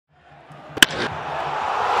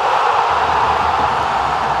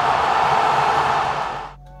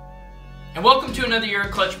another year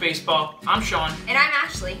of Clutch Baseball. I'm Sean. And I'm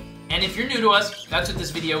Ashley. And if you're new to us, that's what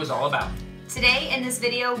this video is all about. Today in this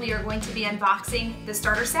video, we are going to be unboxing the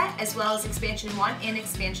starter set as well as Expansion 1 and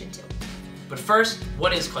Expansion 2. But first,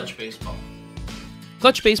 what is Clutch Baseball?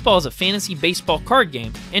 Clutch Baseball is a fantasy baseball card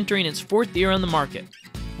game entering its 4th year on the market.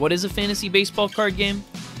 What is a fantasy baseball card game?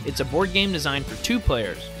 It's a board game designed for 2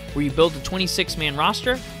 players, where you build a 26-man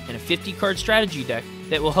roster and a 50-card strategy deck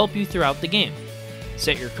that will help you throughout the game.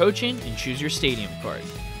 Set your coaching and choose your stadium card.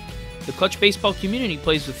 The Clutch Baseball community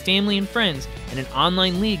plays with family and friends and in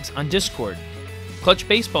online leagues on Discord. Clutch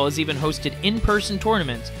Baseball has even hosted in-person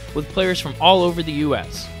tournaments with players from all over the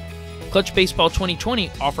US. Clutch Baseball 2020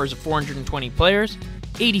 offers 420 players,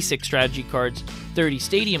 86 strategy cards, 30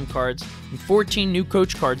 stadium cards, and 14 new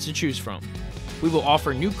coach cards to choose from. We will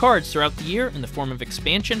offer new cards throughout the year in the form of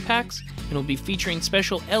expansion packs, and will be featuring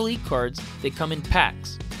special LE cards that come in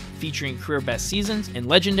packs, featuring career best seasons and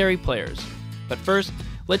legendary players. But first,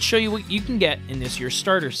 let's show you what you can get in this year's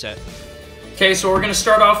starter set. Okay, so we're going to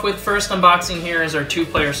start off with first unboxing here is our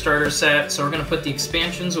 2-player starter set. So we're going to put the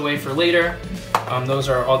expansions away for later. Those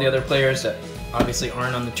are all the other players that obviously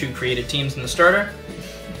aren't on the 2 created teams in the starter.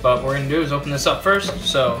 But what we're going to do is open this up first.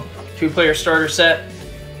 So 2-player starter set.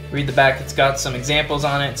 Read the back, it's got some examples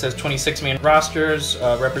on it. It says 26-man rosters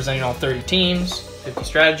representing all 30 teams, 50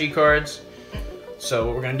 strategy cards. So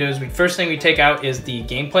what we're going to do is first thing we take out is the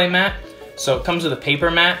gameplay mat. So it comes with a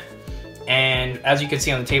paper mat, and as you can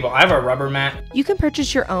see on the table, I have a rubber mat. You can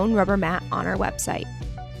purchase your own rubber mat on our website.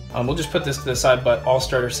 We'll just put this to the side, but all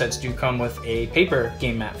starter sets do come with a paper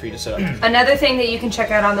game mat for you to set up. Another thing that you can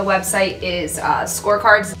check out on the website is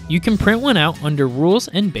scorecards. You can print one out under Rules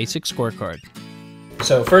and Basic Scorecard.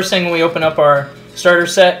 So first thing when we open up our starter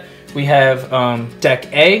set, we have Deck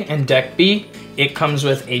A and Deck B. It comes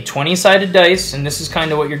with a 20-sided dice, and this is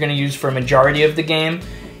kind of what you're going to use for a majority of the game.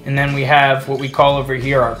 And then we have what we call over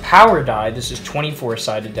here our power die. This is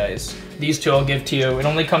 24-sided dice. These 2 I'll give to you. It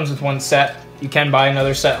only comes with 1 set. You can buy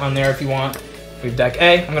another set on there if you want. We have Deck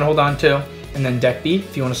A, I'm going to hold on to, and then Deck B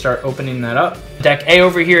if you want to start opening that up. Deck A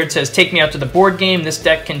over here, it says take me out to the board game. This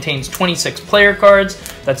deck contains 26 player cards.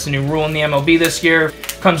 That's the new rule in the MLB this year.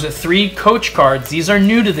 Comes with 3 coach cards. These are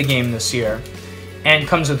new to the game this year. And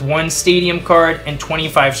comes with 1 stadium card and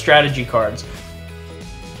 25 strategy cards.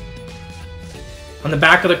 On the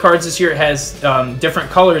back of the cards this year, it has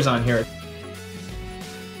different colors on here.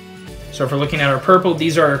 So if we're looking at our purple,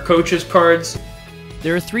 these are our coaches cards.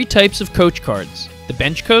 There are 3 types of coach cards: the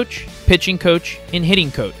bench coach, pitching coach, and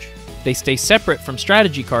hitting coach. They stay separate from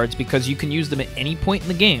strategy cards because you can use them at any point in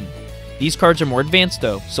the game. These cards are more advanced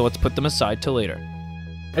though, so let's put them aside till later.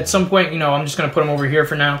 At some point, I'm just going to put them over here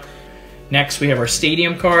for now. Next, we have our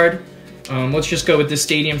stadium card. Let's just go with this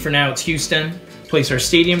stadium for now. It's Houston. Place our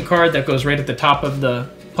stadium card. That goes right at the top of the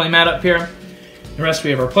playmat up here. The rest, we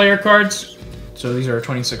have our player cards. So these are our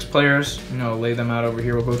 26 players. I'll lay them out over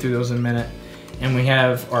here. We'll go through those in a minute. And we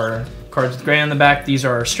have our cards with gray on the back. These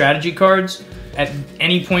are our strategy cards. At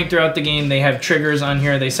any point throughout the game, they have triggers on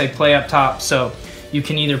here. They say play up top. So you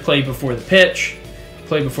can either play before the pitch,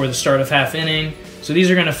 play before the start of half inning. So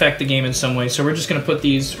these are going to affect the game in some way. So we're just going to put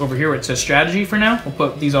these over here where it says strategy for now. We'll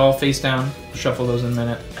put these all face down, shuffle those in a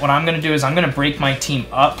minute. What I'm going to do is I'm going to break my team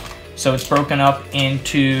up. So it's broken up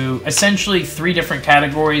into essentially 3 different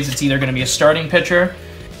categories. It's either going to be a starting pitcher,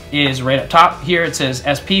 is right up top here. It says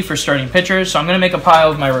SP for starting pitchers. So I'm going to make a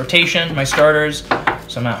pile of my rotation, my starters.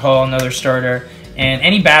 So Matt Hall, another starter. And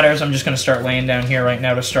any batters, I'm just going to start laying down here right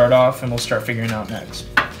now to start off, and we'll start figuring out next.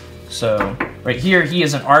 So right here, he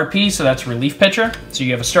is an RP, so that's relief pitcher. So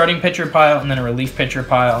you have a starting pitcher pile and then a relief pitcher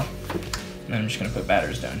pile. And then I'm just going to put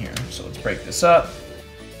batters down here. So let's break this up.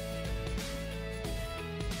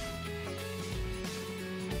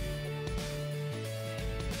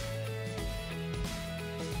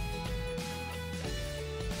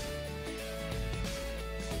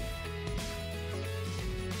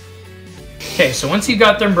 Okay, so once you've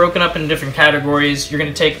got them broken up into different categories, you're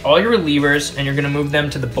going to take all your relievers and you're going to move them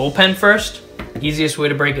to the bullpen first. Easiest way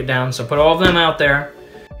to break it down, so put all of them out there.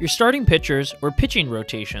 Your starting pitchers, or pitching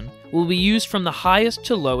rotation, will be used from the highest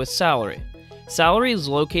to lowest salary. Salary is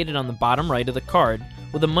located on the bottom right of the card,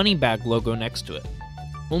 with a money bag logo next to it.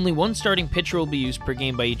 Only 1 starting pitcher will be used per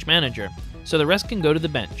game by each manager, so the rest can go to the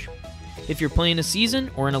bench. If you're playing a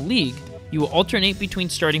season or in a league, you will alternate between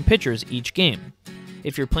starting pitchers each game.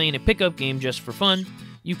 If you're playing a pickup game just for fun,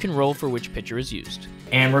 you can roll for which pitcher is used.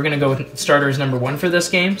 And we're going to go with starters number 1 for this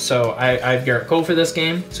game. So I have Garrett Cole for this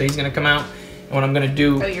game, so he's going to come out. And what I'm going to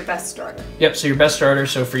do... Oh, your best starter. Yep, so your best starter.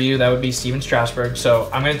 So for you, that would be Steven Strasburg. So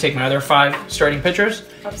I'm going to take my other 5 starting pitchers.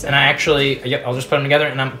 And I actually... Yep, I'll just put them together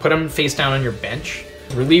and I'm put them face down on your bench.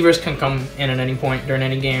 Relievers can come in at any point during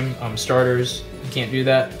any game. Starters, you can't do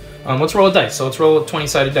that. Let's roll a dice. So let's roll a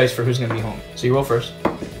 20-sided dice for who's going to be home. So you roll first.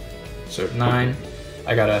 So 9.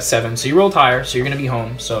 I got a 7. So you rolled higher, so you're going to be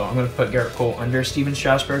home. So I'm going to put Gerrit Cole under Steven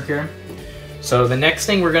Strasburg here. So the next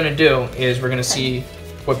thing we're going to do is we're going to see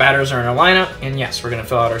what batters are in our lineup. And yes, we're going to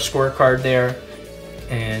fill out our scorecard there.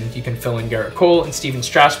 And you can fill in Gerrit Cole and Steven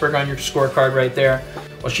Strasburg on your scorecard right there.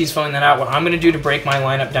 While she's filling that out, what I'm going to do to break my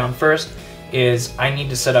lineup down first is I need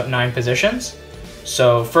to set up 9 positions.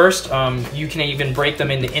 So first, you can even break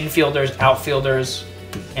them into infielders, outfielders,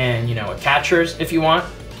 and catchers if you want.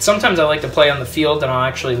 Sometimes I like to play on the field and I'll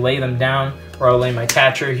actually lay them down, or I'll lay my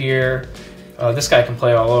catcher here. This guy can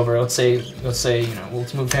play all over. Let's say let's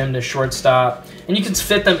move him to shortstop, and you can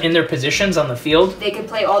fit them in their positions on the field. They can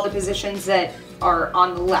play all the positions that are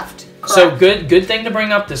on the left. Correct. So good thing to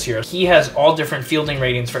bring up this year. He has all different fielding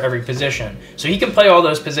ratings for every position, so he can play all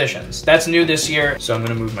those positions. That's new this year. So I'm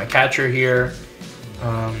going to move my catcher here.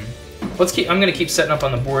 I'm going to keep setting up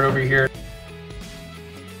on the board over here.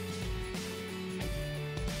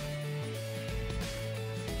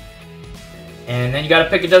 And then you got to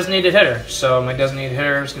pick a designated hitter. So my designated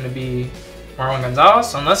hitter is going to be Marwin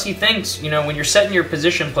Gonzalez, unless he thinks, when you're setting your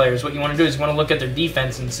position players, what you want to do is you want to look at their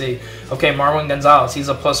defense and see, okay, Marwin Gonzalez, he's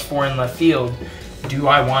a +4 in left field. Do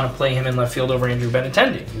I want to play him in left field over Andrew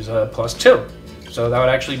Benintendi, who's a +2? So that would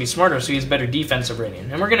actually be smarter, so he has better defensive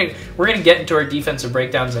rating. And we're gonna get into our defensive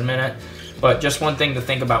breakdowns in a minute, but just one thing to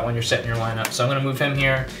think about when you're setting your lineup. So I'm gonna move him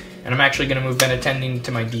here, and I'm actually gonna move Benintendi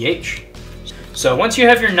to my DH. So once you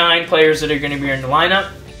have your 9 players that are gonna be in the lineup,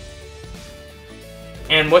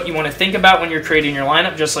 and what you want to think about when you're creating your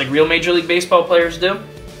lineup, just like real Major League Baseball players do,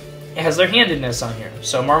 it has their handedness on here.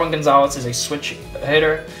 So Marwin Gonzalez is a switch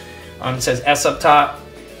hitter. It says S up top.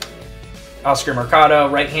 Oscar Mercado,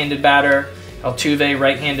 right-handed batter. Altuve,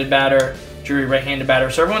 right-handed batter. Drury, right-handed batter.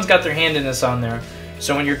 So everyone's got their handedness on there.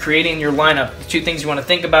 So when you're creating your lineup, the 2 things you want to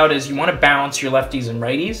think about is you want to balance your lefties and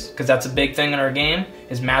righties, because that's a big thing in our game,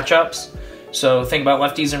 is matchups. So think about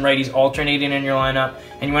lefties and righties alternating in your lineup,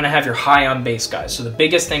 and you want to have your high on base guys. So the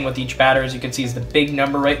biggest thing with each batter, as you can see, is the big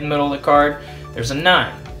number right in the middle of the card. There's a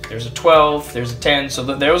 9, there's a 12, there's a 10, so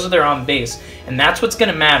those are their on base, and that's what's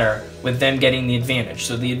going to matter with them getting the advantage.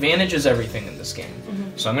 So the advantage is everything in this game.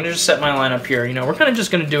 So I'm going to just set my lineup here. We're kind of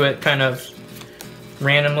just going to do it kind of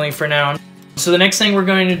randomly for now. So the next thing we're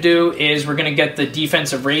going to do is we're going to get the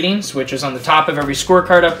defensive ratings, which is on the top of every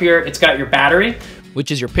scorecard up here. It's got your battery,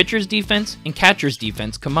 which is your pitcher's defense and catcher's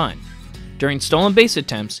defense combined. During stolen base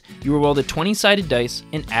attempts, you will roll the 20-sided dice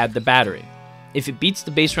and add the battery. If it beats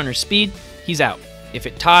the base runner's speed, he's out. If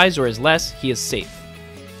it ties or is less, he is safe.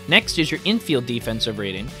 Next is your infield defensive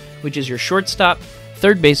rating, which is your shortstop,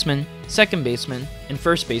 third baseman, second baseman, and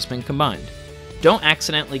first baseman combined. Don't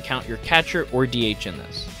accidentally count your catcher or DH in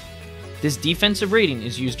this. This defensive rating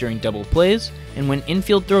is used during double plays and when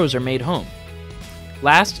infield throws are made home.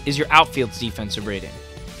 Last is your outfield's defensive rating.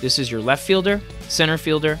 This is your left fielder, center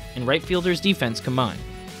fielder, and right fielder's defense combined.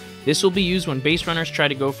 This will be used when base runners try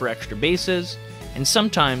to go for extra bases, and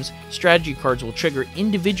sometimes strategy cards will trigger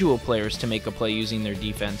individual players to make a play using their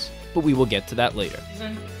defense, but we will get to that later.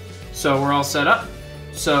 So we're all set up.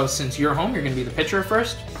 So since you're home, you're going to be the pitcher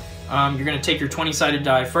first. You're going to take your 20-sided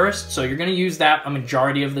die first, so you're going to use that a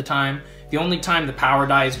majority of the time. The only time the power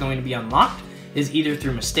die is going to be unlocked is either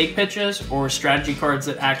through mistake pitches or strategy cards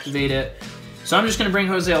that activate it. So I'm just going to bring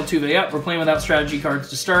Jose Altuve up. We're playing without strategy cards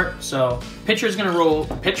to start. So pitcher is going to roll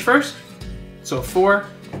a pitch first. So 4.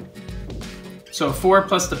 So 4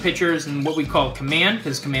 plus the pitcher is in what we call command.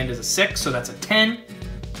 His command is a 6, so that's a 10.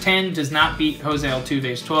 10 does not beat Jose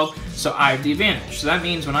Altuve's 12, so I have the advantage. So that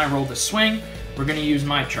means when I roll the swing, we're going to use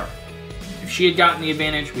my chart. If she had gotten the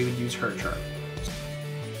advantage, we would use her chart.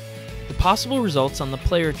 The possible results on the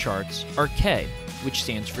player charts are K, which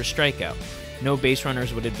stands for strikeout. No base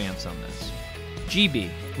runners would advance on this. GB,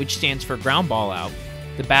 which stands for ground ball out.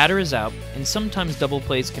 The batter is out, and sometimes double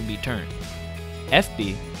plays can be turned.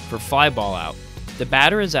 FB, for fly ball out. The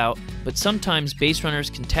batter is out, but sometimes base runners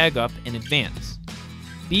can tag up and advance.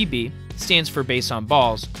 BB stands for base on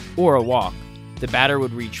balls, or a walk. The batter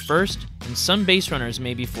would reach first, and some base runners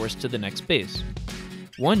may be forced to the next base.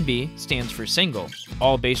 1B stands for single.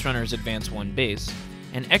 All base runners advance one base.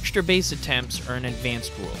 And extra base attempts are an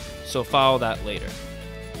advanced rule, so follow that later.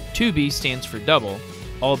 2B stands for double.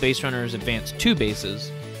 All base runners advance 2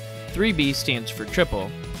 bases. 3B stands for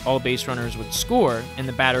triple. All base runners would score, and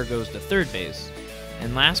the batter goes to third base.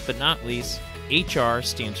 And last but not least, HR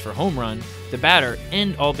stands for home run. The batter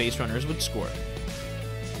and all base runners would score.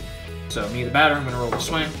 So me, the batter, I'm going to roll the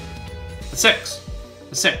swing. The 6.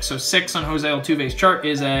 The 6. So 6 on Jose Altuve's chart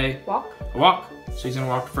is a walk. A walk. So he's going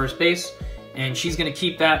to walk to first base, and she's going to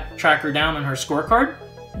keep that tracker down on her scorecard.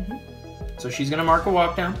 So she's going to mark a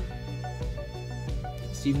walk down.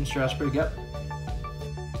 Stephen Strasburg, yep.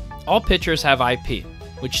 All pitchers have IP,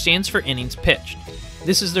 which stands for innings pitched.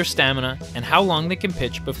 This is their stamina and how long they can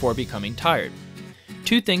pitch before becoming tired.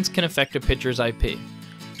 Two things can affect a pitcher's IP: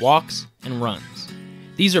 walks and runs.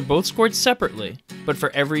 These are both scored separately, but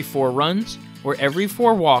for every 4 runs or every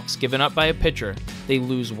 4 walks given up by a pitcher, they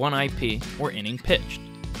lose 1 IP or inning pitched.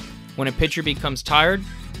 When a pitcher becomes tired,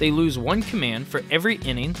 they lose 1 command for every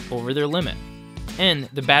inning over their limit. And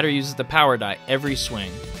the batter uses the power die every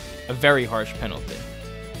swing, a very harsh penalty.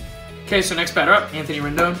 Okay, so next batter up, Anthony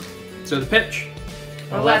Rendon. So the pitch.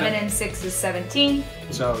 11 and 6 is 17.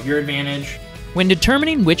 So your advantage. When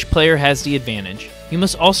determining which player has the advantage, you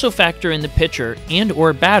must also factor in the pitcher and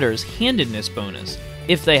or batter's handedness bonus,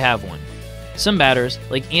 if they have one. Some batters,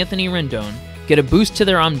 like Anthony Rendon, get a boost to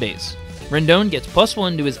their on-base. Rendon gets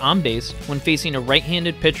 +1 to his on-base when facing a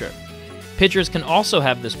right-handed pitcher. Pitchers can also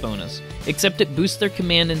have this bonus, except it boosts their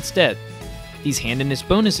command instead. These handedness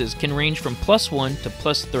bonuses can range from +1 to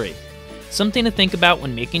 +3. Something to think about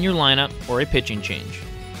when making your lineup or a pitching change.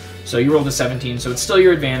 So you rolled a 17, so it's still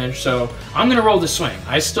your advantage. So I'm going to roll the swing.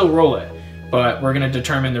 I still roll it, but we're going to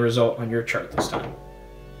determine the result on your chart this time.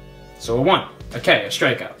 So a 1. Okay, a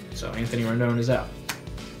strikeout. So Anthony Rendon is out.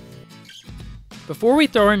 Before we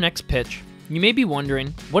throw our next pitch, you may be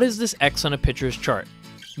wondering, what is this X on a pitcher's chart?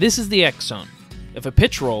 This is the X zone. If a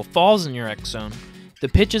pitch roll falls in your X zone, the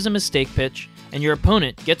pitch is a mistake pitch, and your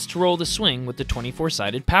opponent gets to roll the swing with the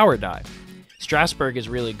 24-sided power die. Strasburg is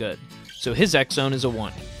really good, so his X zone is a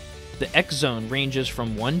 1. The X zone ranges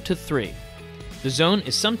from 1 to 3. The zone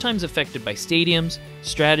is sometimes affected by stadiums,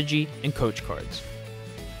 strategy, and coach cards.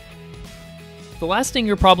 The last thing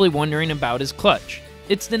you're probably wondering about is clutch.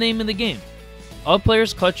 It's the name of the game. All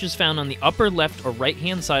players' clutch is found on the upper left or right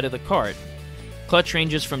hand side of the card. Clutch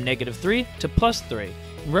ranges from -3 to +3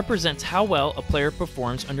 and represents how well a player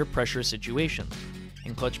performs under pressure situations.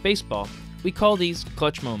 In clutch baseball, we call these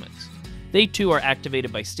clutch moments. They too are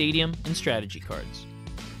activated by stadium and strategy cards.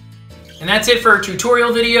 And that's it for our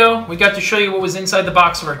tutorial video. We got to show you what was inside the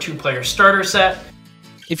box of our 2-player starter set.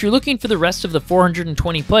 If you're looking for the rest of the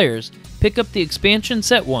 420 players, pick up the Expansion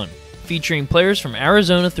Set 1, featuring players from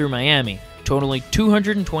Arizona through Miami, totaling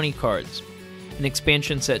 220 cards. In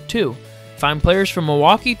Expansion Set 2, find players from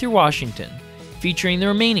Milwaukee through Washington, featuring the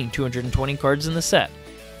remaining 220 cards in the set.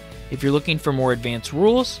 If you're looking for more advanced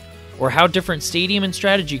rules, or how different stadium and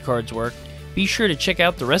strategy cards work, be sure to check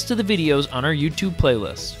out the rest of the videos on our YouTube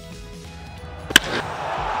playlist.